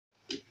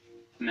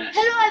mess.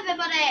 Hello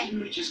everybody!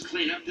 Can we just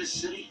clean up this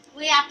city?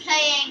 We are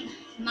playing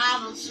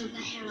Marvel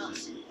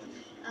Superheroes.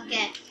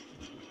 Okay.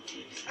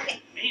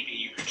 Maybe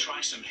you could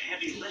try some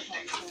heavy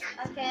lifting.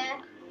 Okay.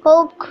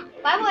 Hulk.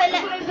 Why won't it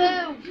let me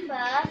move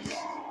first?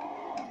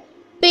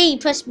 B.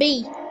 Press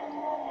B.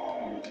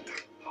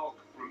 Hulk,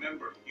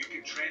 remember, you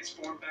can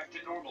transform back to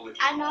normal if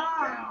you I know.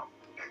 calm down.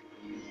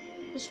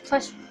 Just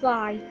press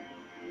Y.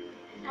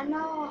 I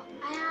know,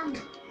 I am.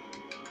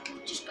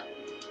 Just go.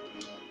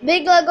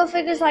 Big Lego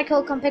figures like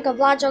Hulk can pick up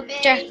large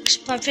objects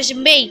by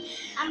pressing B.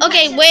 I'm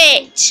Okay, pressing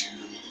wait.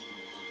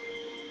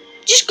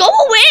 Just go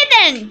away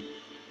then.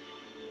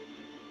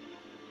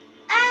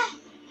 Ah!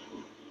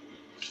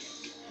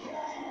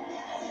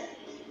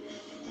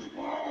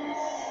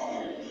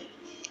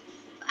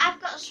 I've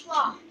got a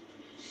swap.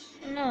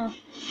 No.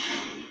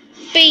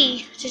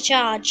 B to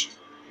charge.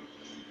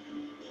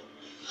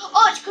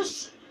 Oh, it's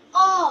because.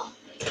 Oh!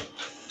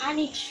 I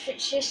need to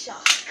switch this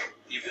off.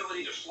 The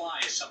ability to fly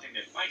is something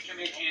that might come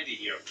in handy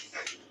here.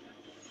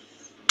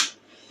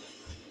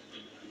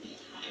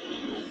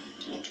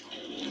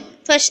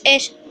 Press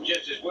it.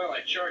 Just as well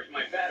I charged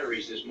my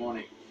batteries this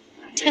morning.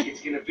 I think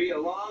it's gonna be a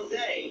long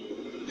day.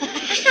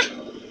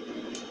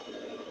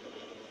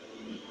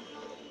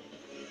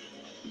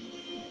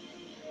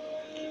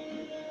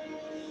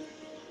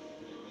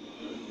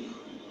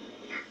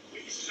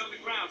 Witnesses on the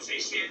ground say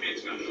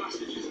Sandman's got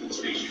hostages in the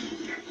station.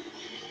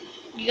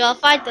 You gotta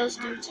fight those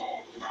dudes.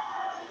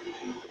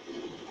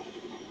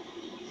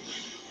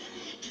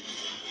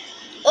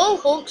 Oh,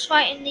 Hulk's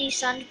fighting these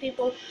sand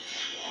people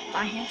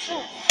by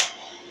himself.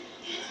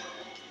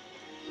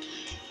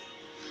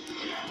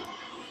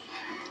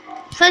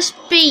 Press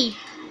B.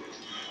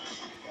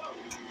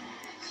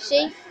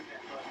 See?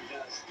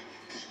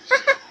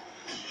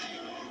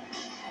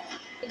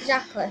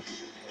 Exactly.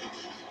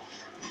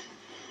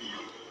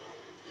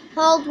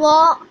 Hold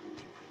what?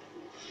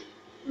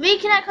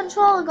 Reconnect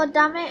controller,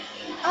 goddammit.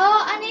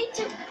 Oh, I need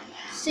to.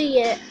 See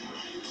it.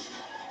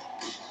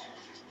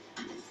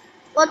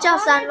 Watch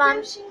out,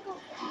 Sandman.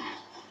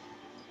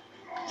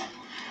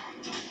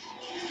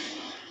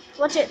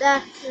 Watch it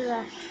there.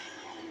 There.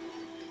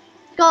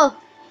 Go.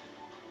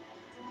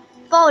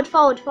 Forward,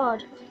 forward,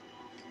 forward.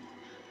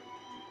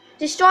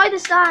 Destroy the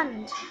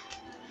sand.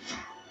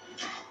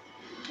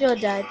 You're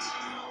dead.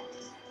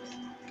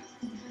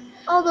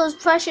 All those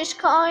precious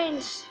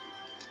coins.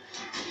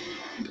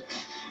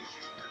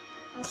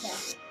 Okay.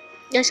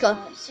 Let's go.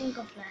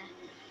 Single player.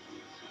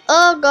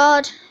 Oh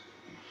god.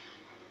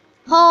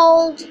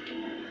 Hold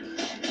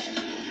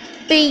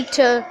B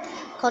to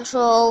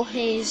control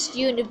his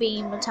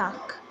unibeam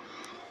attack.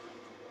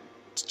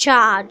 To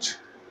charge.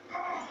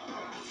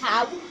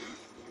 How?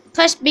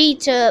 Press B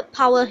to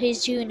power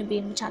his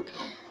unibeam attack.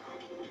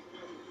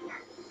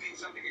 Need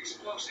something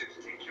explosive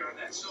to take care of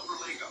that silver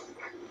Lego.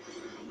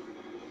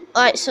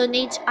 Alright, so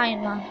needs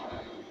Iron Man.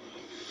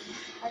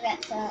 Okay,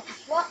 so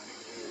what?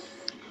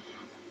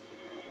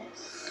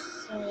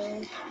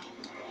 So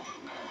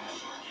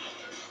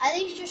I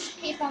think just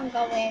keep on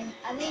going.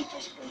 I think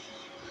just go.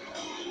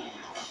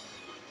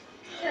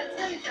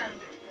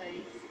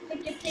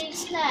 Could you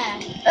please Claire?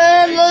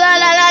 La la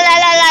la la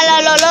la la la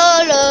la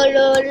la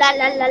la la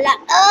la la la.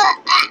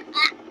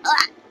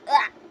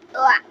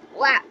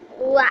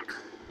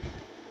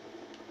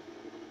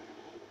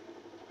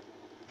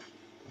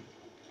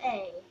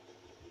 Hey,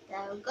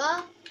 there we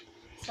go.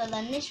 So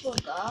then this will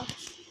go.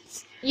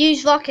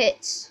 Use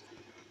rockets.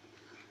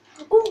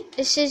 Ooh,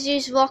 It says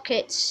use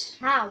rockets.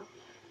 how?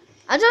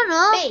 I don't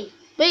know. B.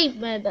 B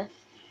maybe.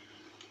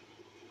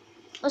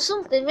 Or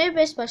something,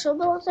 maybe special,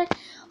 but one sec.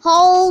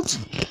 Hold.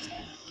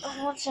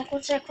 Oh, one sec.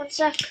 Look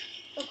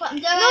what I'm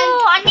doing.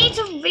 No, I need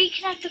to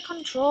reconnect the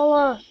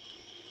controller.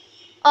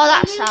 Oh,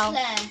 that's You, how.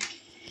 Claire.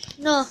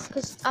 No,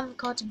 because I'm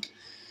recording.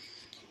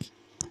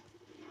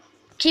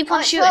 Keep Oh, on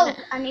it's shooting Hulk.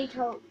 it. I need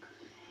Hulk.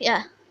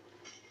 Yeah.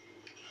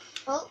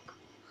 Hulk.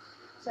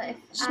 So if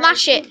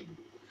Smash I, it.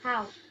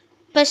 How?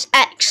 Press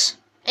X.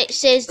 It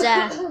says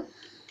there.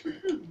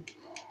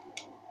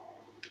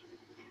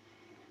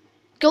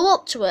 Go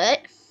up to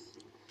it.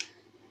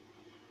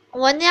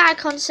 When the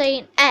icon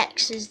saying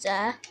X is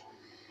there,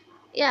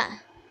 yeah,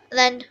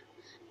 then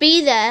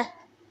B there.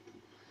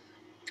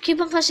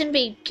 Keep on pressing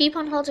B. Keep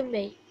on holding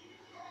B.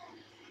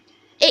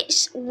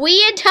 It's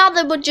weird how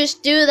they would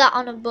just do that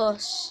on a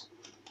bus.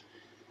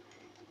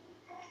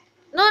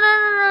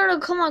 No.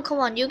 Come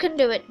on. You can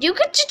do it. You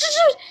can do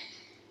it.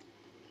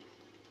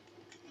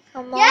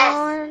 Come Yes!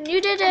 on. You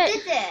did I it.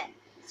 did it.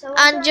 So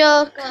And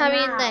you're go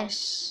carrying now?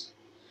 this.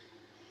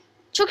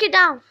 Chuck it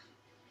down.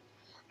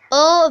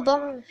 Oh, a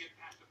bomb. Get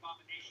past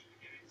Abomination to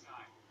get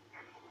inside.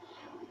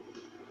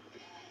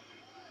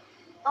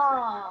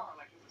 Oh.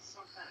 Like it was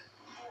some kind of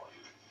toy.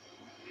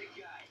 Big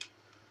guy,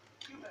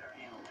 you better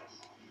handle this.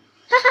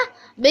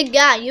 Big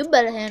guy, you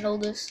better handle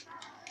this.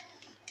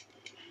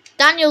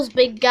 Daniel's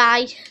big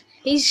guy.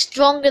 He's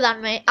stronger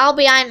than me. I'll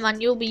be Iron Man,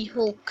 you'll be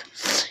Hulk.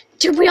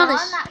 To be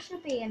honest. that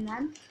should be him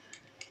then.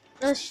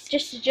 That's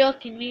just a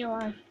joke in real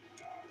life.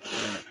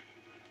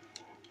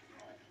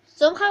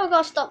 Somehow we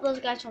gotta stop those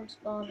guys from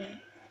spawning.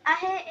 I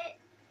hate it.